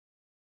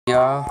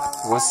Y'all,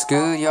 what's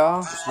good, y'all?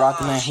 It's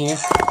Rockman here.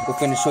 We're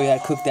finna show you how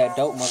to cook that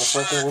dope,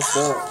 motherfucker. What's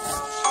up?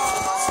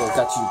 So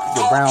got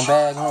your brown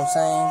bag, you know what I'm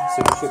saying?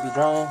 So you should be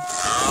drying.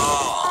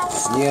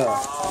 Yeah,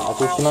 like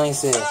what your mind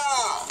said. It's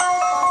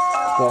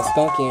all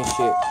skunky and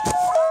shit.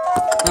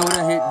 Now what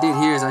I did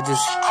here is I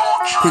just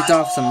picked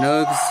off some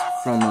nugs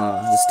from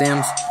the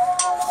stems.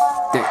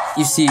 That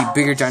you see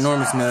bigger,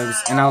 ginormous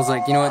nugs, and I was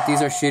like, you know what?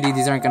 These are shitty.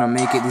 These aren't gonna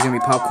make it. These are gonna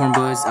be popcorn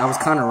buds. I was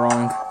kind of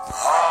wrong.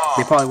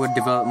 They probably would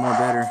develop more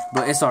better,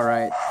 but it's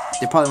alright.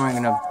 They probably weren't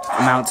going to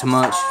amount to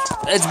much.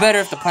 It's better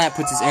if the plant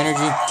puts its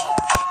energy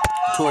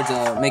towards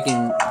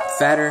making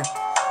fatter.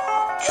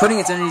 Putting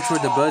its energy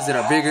toward the buds that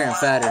are bigger and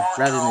fatter,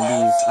 rather than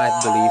these, I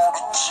believe.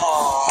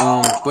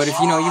 But if,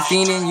 you're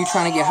fiending, you're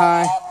trying to get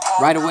high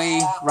right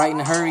away, right in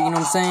a hurry, you know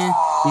what I'm saying?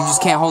 You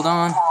just can't hold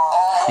on,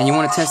 and you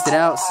want to test it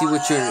out, see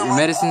what your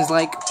medicine's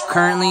like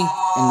currently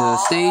in the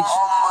stage.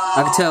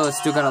 I can tell it's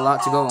still got a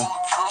lot to go,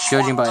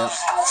 judging by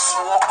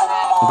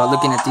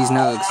looking at these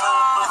nugs,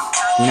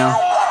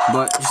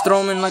 but just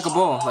throw them in like a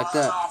bowl, like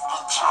that,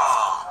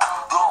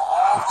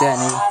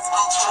 nigga.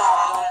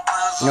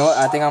 You know what,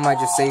 I think I might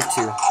just save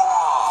two.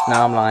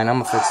 Nah, I'm lying, I'm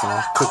gonna fix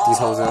them, cook these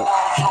hoes up,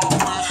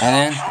 and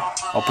then,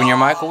 open your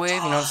microwave,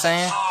 you know what I'm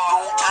saying,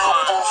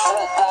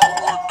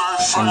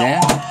 and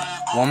then,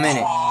 1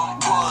 minute,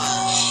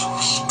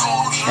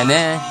 and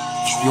then,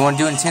 you wanna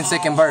do it in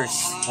 10-second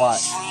bursts,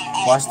 watch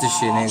this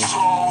shit, nigga.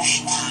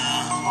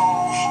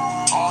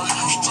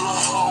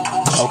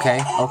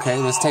 Okay,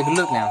 let's take a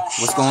look now.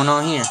 What's going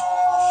on here?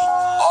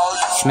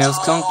 Smells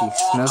skunky,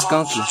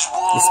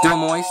 It's still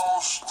moist,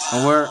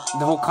 and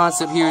the whole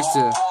concept here is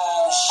to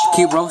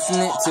keep roasting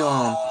it till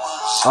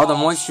all the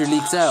moisture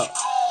leaks out.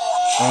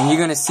 And you're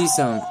gonna see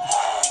some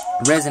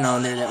resin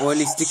on there, that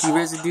oily, sticky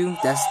residue.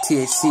 That's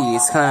THC.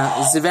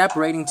 It's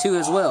evaporating too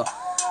as well.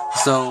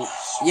 So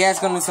yeah, it's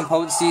gonna lose some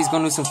potency, it's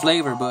gonna lose some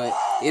flavor, but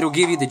it'll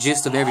give you the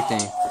gist of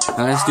everything.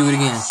 Now let's do it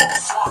again.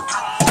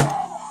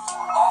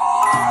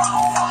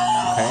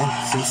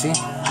 See?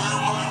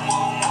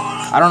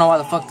 I don't know why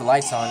the fuck the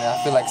light's on.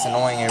 I feel like it's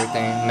annoying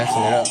everything,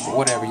 messing it up. But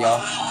whatever, y'all.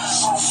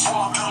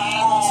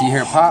 See, you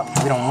hear pop?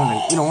 We don't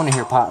want to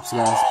hear pops,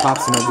 guys.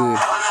 Pops are no good.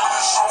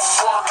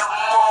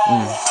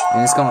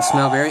 And it's gonna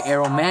smell very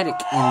aromatic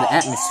in the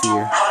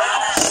atmosphere.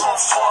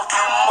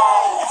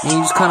 And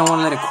you just kind of want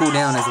to let it cool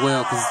down as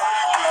well, because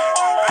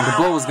the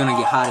bowl is gonna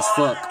get hot as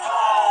fuck.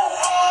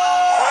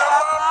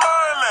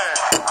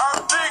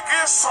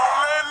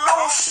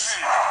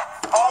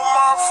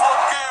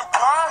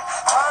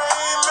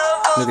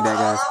 Look at that,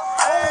 guys.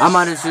 I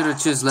might have should have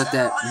just let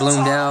that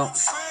bloomed out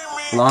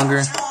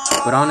longer,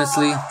 but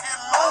honestly,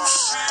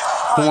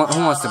 who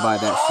wants to buy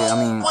that shit? I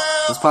mean,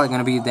 it's probably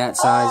gonna be that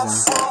size and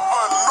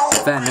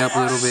fatten it up a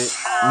little bit.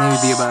 Maybe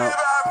be about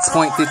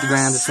 0.50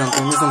 grams or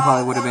something. This one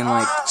probably would have been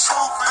like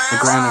a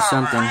gram or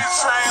something.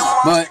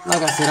 But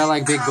like I said, I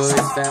like big buds,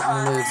 fat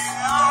buds.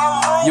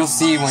 You'll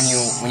see when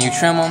you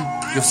trim them,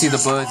 you'll see the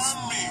buds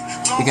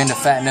begin to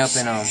fatten up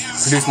and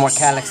produce more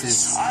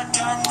calyxes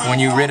when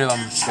you rid of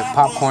them, the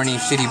popcorny,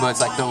 shitty buds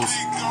like those.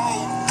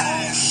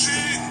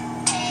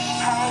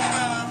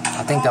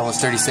 I think that was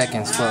 30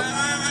 seconds, fuck.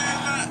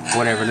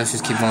 Whatever, let's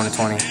just keep going to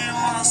 20.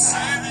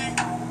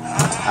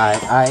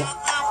 Alright.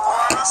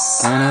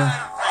 And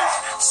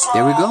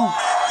there we go.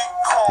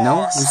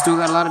 No, we still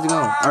got a lot to go.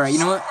 Alright, you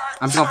know what?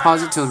 I'm just gonna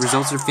pause it till the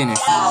results are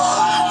finished.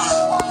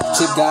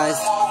 Tip, guys.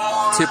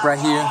 Tip right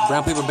here.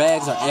 Brown paper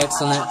bags are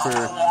excellent for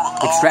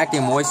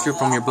extracting moisture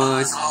from your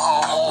buds.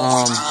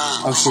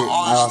 Oh shit,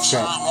 I lost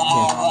track.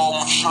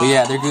 Yeah. But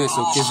yeah, they're good,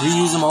 so just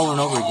reuse them over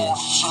and over again.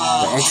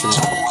 They're excellent.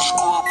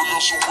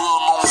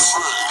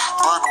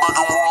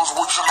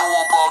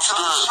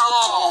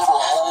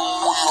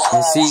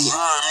 And see,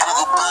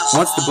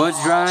 once the buds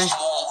dry,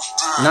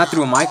 not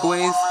through a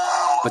microwave,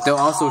 but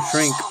they'll also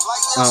shrink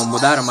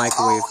without a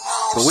microwave.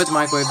 But with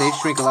microwave, they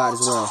shrink a lot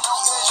as well.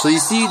 So you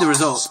see the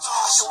result.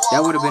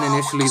 That would have been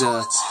initially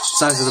the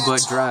size of the bud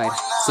dried.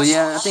 So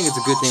yeah, I think it's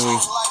a good thing we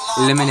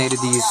eliminated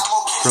these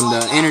from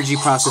the energy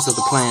process of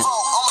the plant.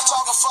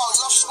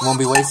 Won't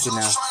be wasted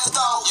now.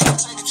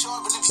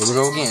 Here we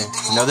go again.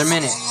 Another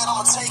minute.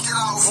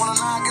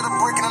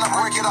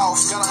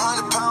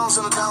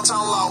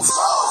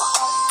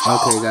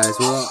 Okay, guys.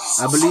 Well,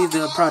 I believe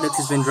the product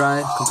has been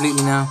dried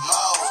completely now.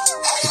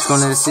 Just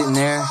gonna let it sit in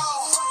there,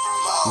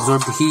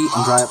 absorb the heat,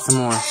 and dry up some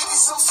more.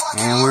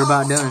 And we're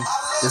about done.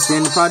 That's the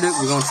end of the product.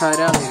 We're gonna try it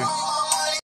out later.